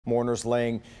Mourners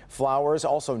laying flowers,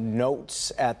 also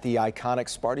notes at the iconic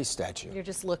Sparty statue. You're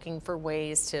just looking for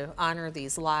ways to honor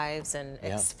these lives and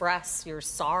express your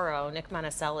sorrow. Nick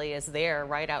Monticelli is there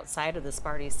right outside of the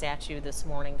Sparty statue this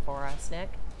morning for us. Nick?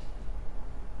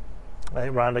 Hey,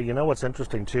 Rhonda, you know what's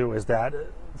interesting too is that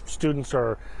students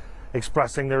are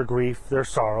expressing their grief, their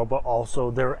sorrow, but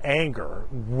also their anger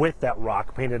with that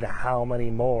rock painted how many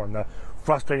more, and the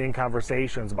frustrating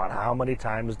conversations about how many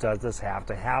times does this have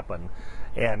to happen.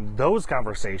 And those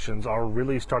conversations are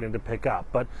really starting to pick up.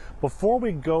 But before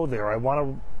we go there, I want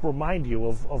to remind you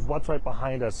of what's right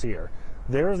behind us here.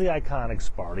 There's the iconic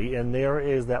Sparty, and there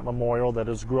is that memorial that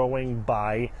is growing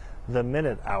by the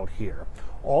minute out here.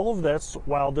 All of this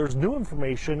while there's new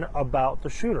information about the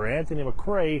shooter, Anthony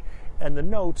McRae, and the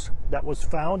notes that was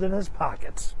found in his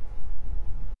pockets.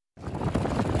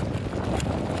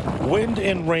 Wind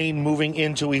and rain moving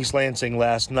into East Lansing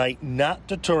last night, not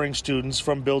deterring students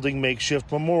from building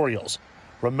makeshift memorials,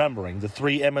 remembering the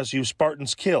 3 MSU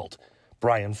Spartans killed: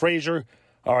 Brian Fraser,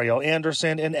 Ariel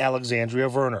Anderson, and Alexandria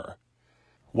Verner,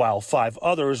 while 5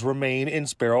 others remain in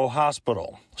Sparrow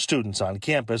Hospital. Students on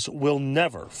campus will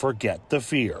never forget the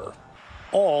fear.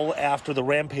 All after the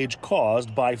rampage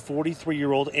caused by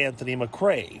 43-year-old Anthony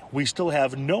McRae. We still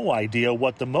have no idea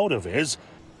what the motive is.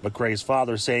 McRae's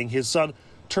father saying his son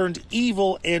turned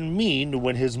evil and mean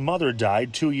when his mother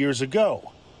died 2 years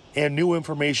ago. And new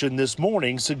information this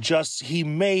morning suggests he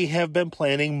may have been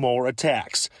planning more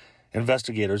attacks.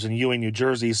 Investigators in Ewing, New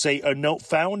Jersey say a note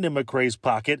found in McRae's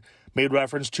pocket made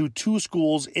reference to 2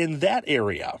 schools in that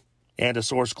area. And a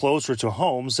source closer to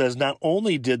home says not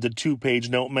only did the 2-page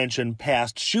note mention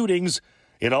past shootings,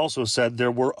 it also said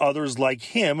there were others like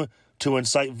him to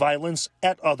incite violence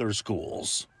at other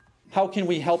schools. How can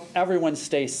we help everyone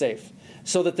stay safe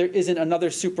so that there isn't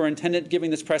another superintendent giving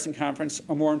this press conference,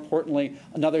 or more importantly,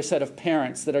 another set of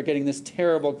parents that are getting this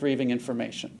terrible grieving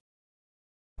information?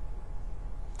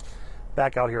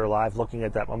 Back out here live looking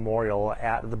at that memorial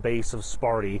at the base of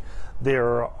Sparty.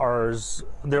 There are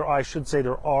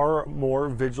more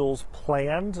vigils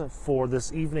planned for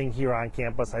this evening here on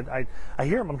campus.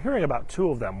 I'm hearing about 2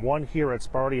 of them, one here at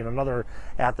Sparty and another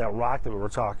at that rock that we were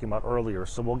talking about earlier.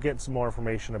 So we'll get some more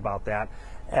information about that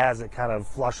as it kind of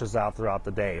flushes out throughout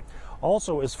the day.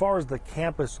 Also, as far as the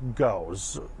campus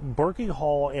goes, Berkey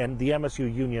Hall and the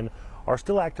MSU Union are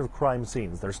still active crime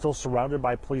scenes. They're still surrounded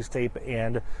by police tape,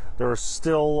 and there are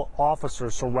still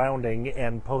officers surrounding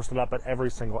and posted up at every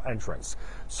single entrance.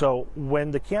 So when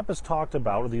the campus talked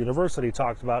about, or the university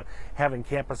talked about, having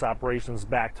campus operations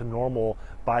back to normal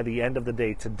by the end of the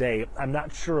day today, I'm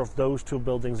not sure if those 2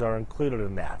 buildings are included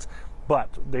in that. But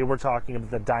they were talking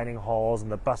about the dining halls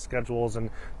and the bus schedules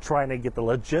and trying to get the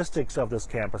logistics of this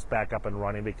campus back up and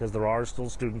running, because there are still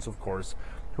students, of course,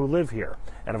 who live here.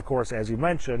 And of course, as you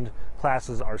mentioned,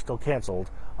 classes are still canceled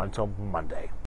until Monday.